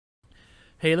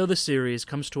Halo the series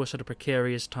comes to us at a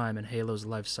precarious time in Halo's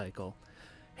life cycle.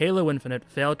 Halo Infinite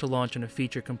failed to launch in a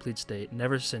feature-complete state, and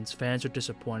ever since, fans are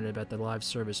disappointed about the live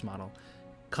service model.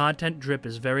 Content drip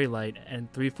is very light,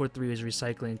 and 343 is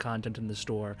recycling content in the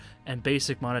store, and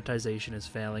basic monetization is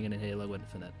failing in Halo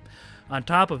Infinite. On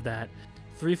top of that,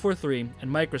 343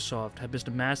 and Microsoft have missed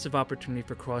a massive opportunity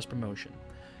for cross-promotion.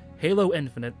 Halo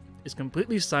Infinite is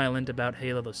completely silent about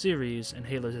Halo the series, and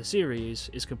Halo the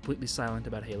series is completely silent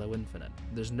about Halo Infinite.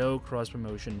 There's no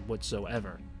cross-promotion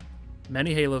whatsoever.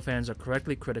 Many Halo fans are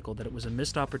correctly critical that it was a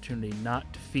missed opportunity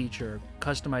not to feature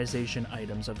customization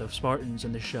items of the Spartans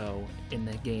in the show in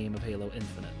the game of Halo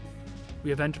Infinite.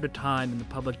 We have entered a time in the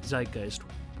public zeitgeist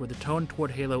where the tone toward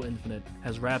Halo Infinite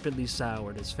has rapidly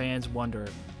soured as fans wonder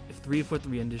if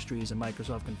 343 Industries and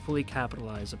Microsoft can fully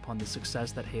capitalize upon the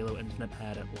success that Halo Infinite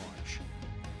had at launch.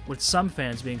 With some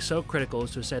fans being so critical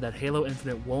as to say that Halo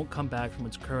Infinite won't come back from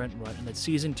its current run and that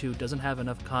Season 2 doesn't have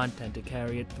enough content to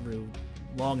carry it through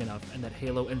long enough, and that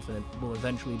Halo Infinite will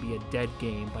eventually be a dead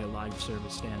game by live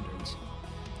service standards.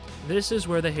 This is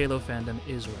where the Halo fandom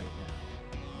is right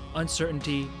now.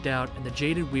 Uncertainty, doubt, and the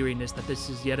jaded weariness that this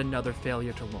is yet another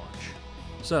failure to launch.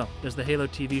 So, does the Halo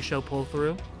TV show pull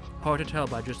through? Hard to tell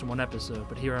by just one episode,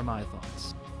 but here are my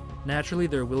thoughts. Naturally,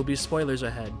 there will be spoilers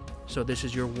ahead, so this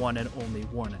is your one and only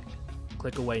warning.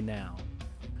 Click away now.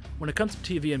 When it comes to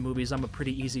TV and movies, I'm a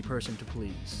pretty easy person to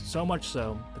please. So much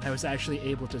so that I was actually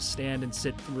able to stand and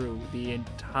sit through the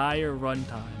entire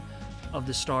runtime of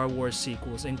the Star Wars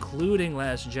sequels, including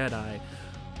Last Jedi,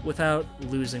 without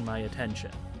losing my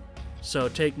attention. So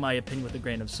take my opinion with a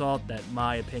grain of salt that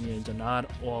my opinions are not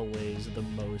always the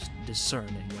most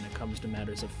discerning when it comes to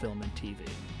matters of film and TV.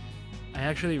 I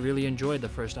actually really enjoyed the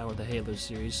first hour of the Halo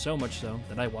series, so much so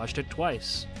that I watched it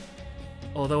twice.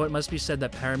 Although it must be said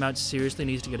that Paramount seriously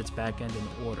needs to get its back end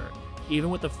in order. Even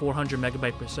with the 400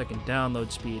 megabyte per second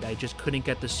download speed, I just couldn't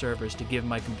get the servers to give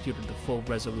my computer the full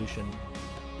resolution.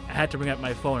 I had to bring out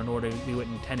my phone in order to view it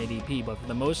in 1080p, but for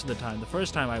the most of the time, the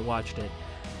first time I watched it,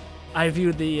 I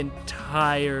viewed the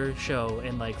entire show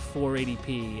in like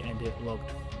 480p and it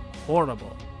looked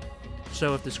horrible.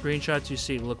 So if the screenshots you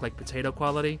see look like potato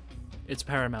quality, it's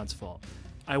Paramount's fault.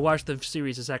 I watched the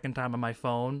series a second time on my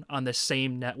phone on the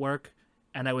same network,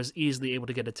 and I was easily able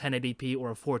to get a 1080p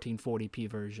or a 1440p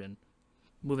version.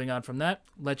 Moving on from that,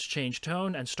 let's change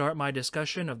tone and start my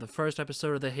discussion of the first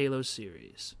episode of the Halo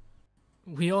series.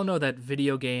 We all know that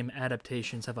video game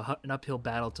adaptations have an uphill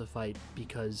battle to fight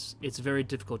because it's very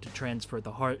difficult to transfer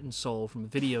the heart and soul from a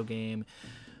video game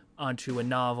onto a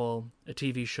novel, a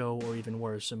TV show, or even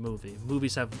worse, a movie.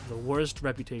 Movies have the worst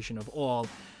reputation of all,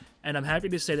 and I'm happy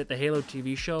to say that the Halo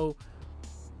TV show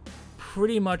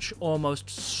pretty much almost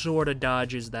sorta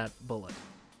dodges that bullet.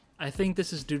 I think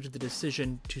this is due to the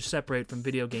decision to separate from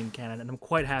video game canon, and I'm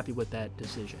quite happy with that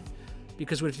decision.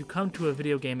 Because if you come to a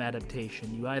video game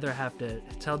adaptation, you either have to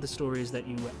tell the stories that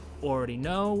you already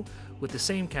know with the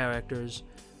same characters,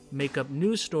 make up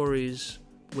new stories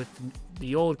with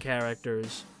the old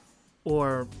characters,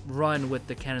 or run with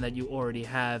the canon that you already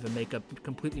have and make up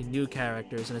completely new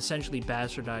characters and essentially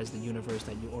bastardize the universe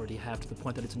that you already have to the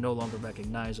point that it's no longer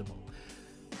recognizable.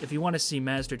 If you want to see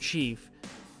Master Chief,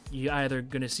 you're either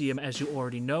going to see him as you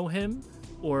already know him,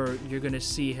 or you're going to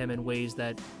see him in ways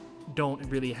that don't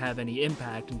really have any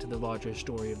impact into the larger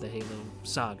story of the Halo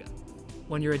saga.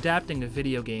 When you're adapting a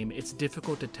video game, it's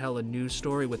difficult to tell a new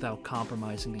story without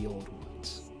compromising the old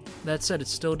ones. That said, it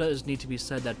still does need to be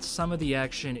said that some of the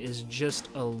action is just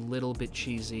a little bit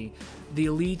cheesy. The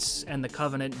Elites and the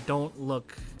Covenant don't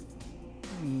look...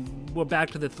 We're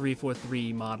back to the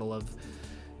 343 model of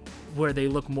where they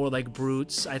look more like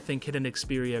brutes. I think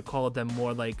HiddenXperia called them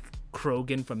more like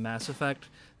Krogan from Mass Effect.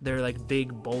 They're like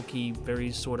big, bulky,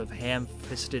 very sort of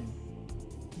ham-fisted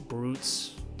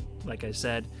brutes, like I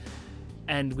said.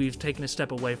 And we've taken a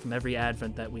step away from every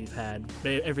advent that we've had,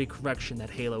 every correction that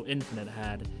Halo Infinite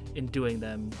had in doing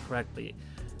them correctly.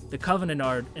 The Covenant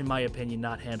are, in my opinion,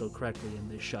 not handled correctly in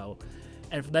this show.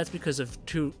 And that's because of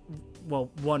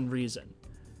one reason.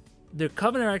 The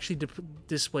Covenant are actually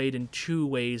displayed in two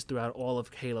ways throughout all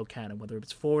of Halo canon, whether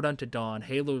it's Forward Unto Dawn,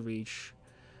 Halo Reach,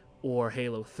 or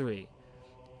Halo 3.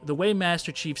 The way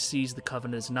Master Chief sees the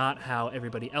Covenant is not how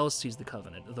everybody else sees the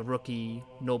Covenant. The Rookie,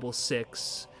 Noble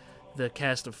Six, the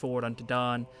cast of Forward Unto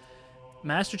Dawn.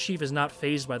 Master Chief is not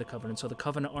fazed by the Covenant, so the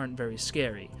Covenant aren't very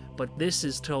scary. But this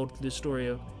is told through the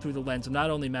story through the lens of not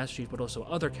only Master Chief, but also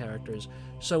other characters.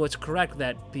 So it's correct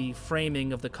that the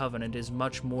framing of the Covenant is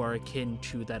much more akin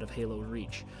to that of Halo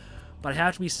Reach. But it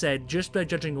has to be said, just by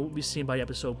judging what we've seen by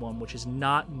Episode 1, which is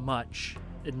not much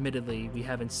admittedly, we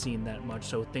haven't seen that much,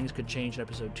 so things could change in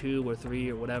episode 2 or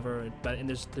 3 or whatever, and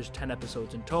there's 10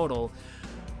 episodes in total.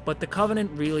 But the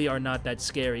Covenant really are not that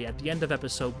scary. At the end of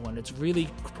episode 1, it's really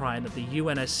prime that the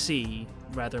UNSC,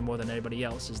 rather more than anybody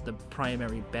else, is the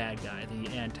primary bad guy,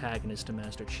 the antagonist to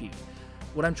Master Chief.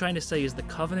 What I'm trying to say is the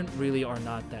Covenant really are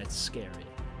not that scary.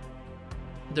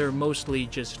 They're mostly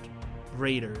just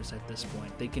raiders at this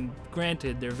point.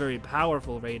 Granted, they're very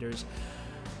powerful raiders,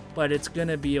 but it's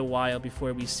gonna be a while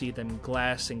before we see them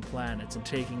glassing planets and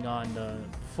taking on the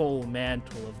full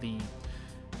mantle of the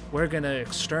we're gonna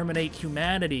exterminate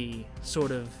humanity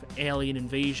sort of alien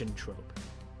invasion trope.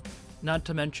 Not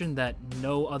to mention that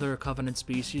no other Covenant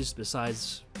species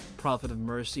besides Prophet of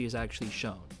Mercy is actually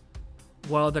shown.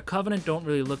 While the Covenant don't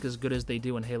really look as good as they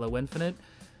do in Halo Infinite,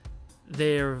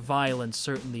 their violence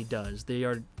certainly does. They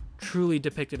are truly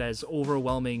depicted as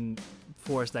overwhelming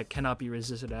force that cannot be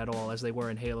resisted at all, as they were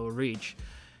in Halo Reach,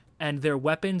 and their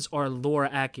weapons are lore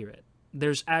accurate.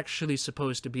 There's actually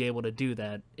supposed to be able to do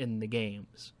that in the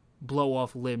games. Blow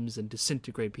off limbs and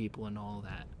disintegrate people and all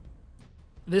that.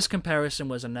 This comparison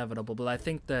was inevitable, but I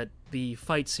think that the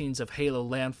fight scenes of Halo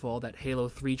Landfall, that Halo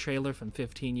 3 trailer from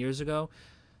 15 years ago,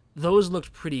 those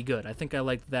looked pretty good. I think I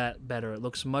liked that better. It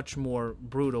looks much more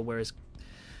brutal, whereas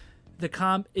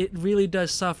it really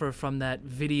does suffer from that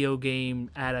video game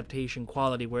adaptation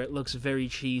quality where it looks very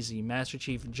cheesy. Master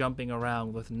Chief jumping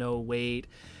around with no weight.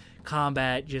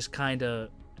 Combat just kind of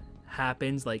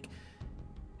happens. Like,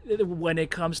 when it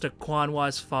comes to Quan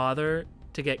Wa's father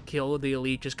to get killed, the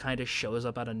Elite just kind of shows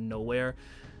up out of nowhere.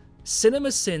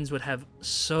 Cinema Sins would have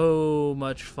so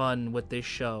much fun with this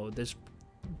show. There's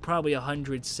probably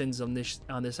 100 sins on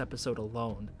this episode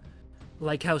alone.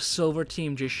 Like how Silver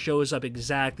Team just shows up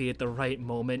exactly at the right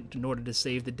moment in order to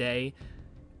save the day.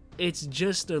 It's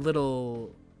just a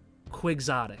little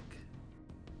quixotic.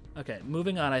 Okay,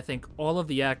 moving on, I think all of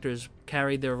the actors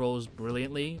carried their roles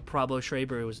brilliantly. Pablo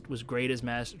Schreiber was great as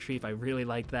Master Chief. I really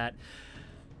liked that.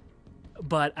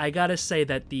 But I gotta say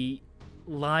that the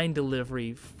line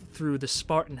delivery through the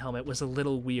Spartan helmet was a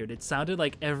little weird. It sounded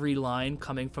like every line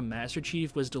coming from Master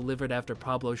Chief was delivered after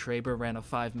Pablo Schreiber ran a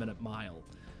 5-minute mile.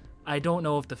 I don't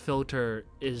know if the filter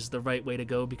is the right way to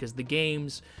go, because the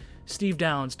games, Steve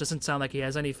Downes doesn't sound like he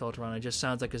has any filter on. It just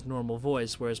sounds like his normal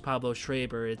voice, whereas Pablo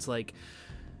Schreiber, it's like,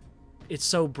 it's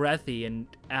so breathy and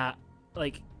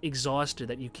like exhausted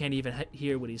that you can't even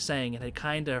hear what he's saying, and it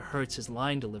kind of hurts his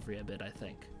line delivery a bit, I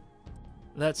think.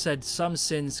 That said, some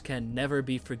sins can never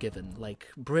be forgiven, like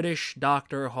British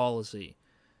Dr. Halsey.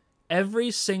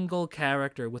 Every single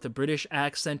character with a British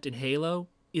accent in Halo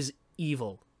is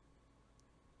evil.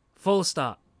 Full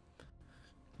stop.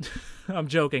 I'm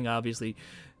joking, obviously.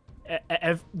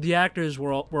 The actors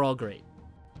were all great.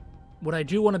 What I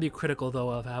do want to be critical, though,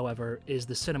 of, however, is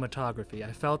the cinematography.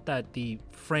 I felt that the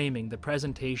framing, the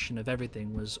presentation of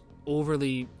everything was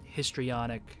overly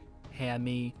histrionic,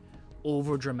 hammy,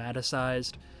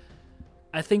 over-dramatized.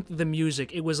 I think the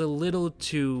music, it was a little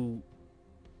too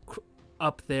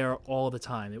up there all the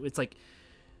time. It's like,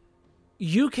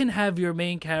 you can have your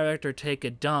main character take a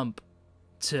dump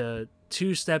to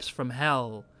 2 Steps from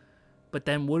Hell, but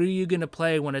then what are you going to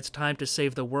play when it's time to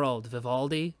save the world?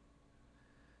 Vivaldi?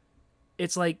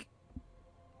 It's like,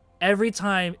 every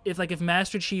time, if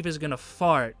Master Chief is gonna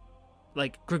fart,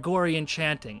 like, Gregorian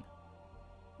chanting.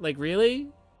 Like, really?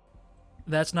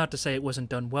 That's not to say it wasn't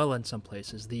done well in some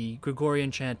places. The Gregorian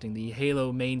chanting, the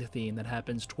Halo main theme that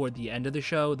happens toward the end of the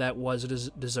show, that was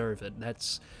deserved.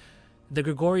 The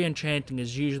Gregorian chanting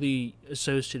is usually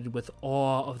associated with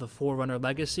awe of the Forerunner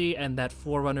legacy, and that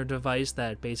Forerunner device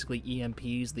that basically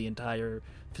EMPs the entire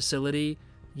facility.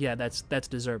 Yeah, that's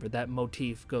deserved. That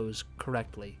motif goes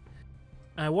correctly.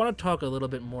 I want to talk a little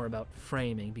bit more about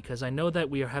framing, because I know that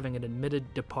we are having an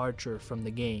admitted departure from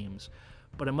the games,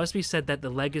 but it must be said that the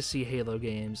legacy Halo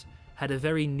games had a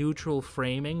very neutral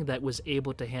framing that was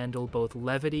able to handle both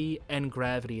levity and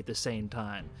gravity at the same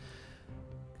time.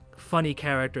 Funny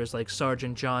characters like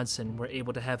Sergeant Johnson were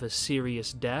able to have a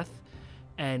serious death,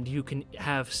 and you can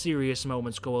have serious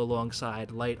moments go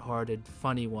alongside lighthearted,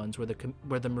 funny ones where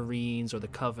the Marines or the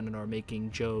Covenant are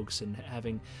making jokes and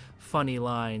having funny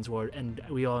lines. And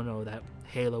we all know that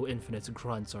Halo Infinite's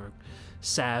grunts are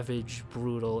savage,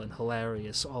 brutal, and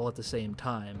hilarious all at the same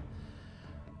time.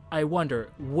 I wonder,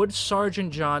 would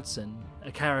Sergeant Johnson,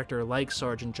 a character like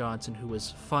Sergeant Johnson who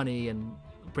is funny and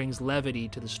brings levity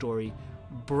to the story,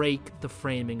 break the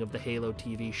framing of the Halo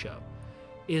TV show?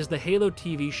 Is the Halo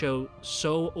TV show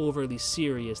so overly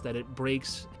serious that it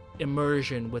breaks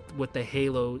immersion with what the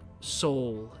Halo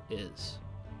soul is?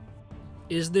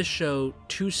 Is this show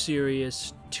too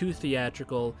serious, too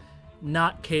theatrical,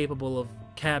 not capable of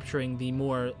capturing the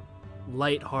more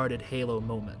light-hearted Halo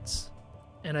moments.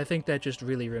 And I think that just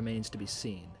really remains to be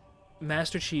seen.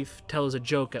 Master Chief tells a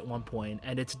joke at one point,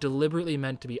 and it's deliberately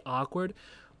meant to be awkward,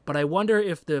 but I wonder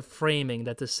if the framing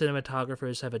that the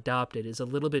cinematographers have adopted is a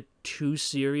little bit too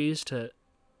serious to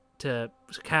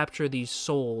capture the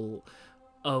soul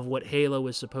of what Halo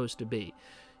is supposed to be.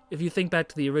 If you think back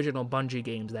to the original Bungie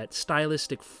games, that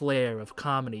stylistic flair of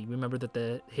comedy, remember that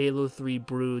the Halo 3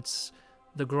 brutes,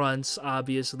 the grunts,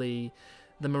 obviously,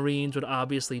 the Marines would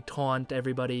obviously taunt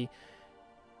everybody.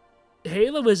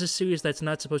 Halo is a series that's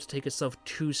not supposed to take itself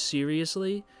too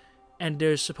seriously, and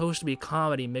there's supposed to be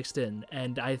comedy mixed in,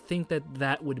 and I think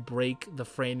that would break the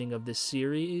framing of this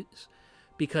series,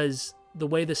 because the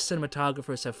way the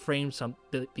cinematographers have framed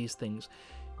these things,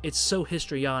 it's so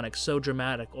histrionic, so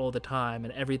dramatic all the time,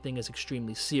 and everything is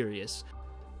extremely serious.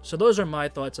 So those are my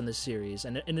thoughts on this series,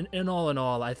 and in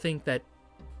all, I think that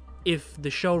if the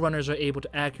showrunners are able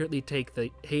to accurately take the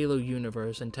Halo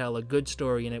universe and tell a good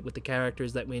story in it with the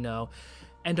characters that we know,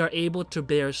 and are able to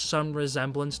bear some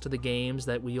resemblance to the games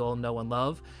that we all know and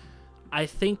love, I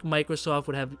think Microsoft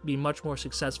would be much more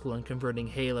successful in converting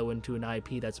Halo into an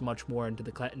IP that's much more into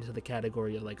the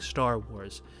category of like Star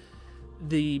Wars.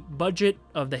 The budget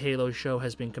of the Halo show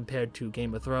has been compared to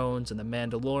Game of Thrones and The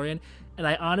Mandalorian, and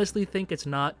I honestly think it's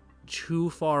not too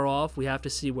far off. We have to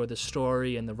see where the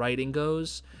story and the writing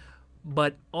goes,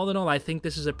 but all in all, I think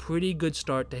this is a pretty good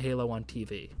start to Halo on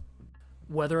TV.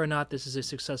 Whether or not this is a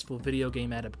successful video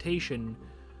game adaptation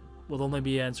will only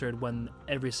be answered when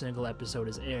every single episode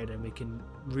is aired and we can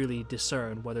really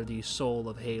discern whether the soul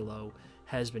of Halo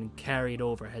has been carried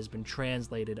over, has been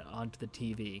translated onto the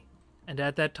TV. And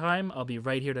at that time, I'll be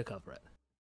right here to cover it.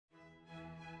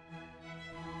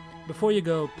 Before you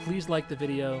go, please like the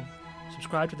video,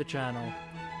 subscribe to the channel,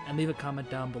 and leave a comment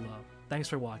down below. Thanks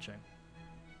for watching.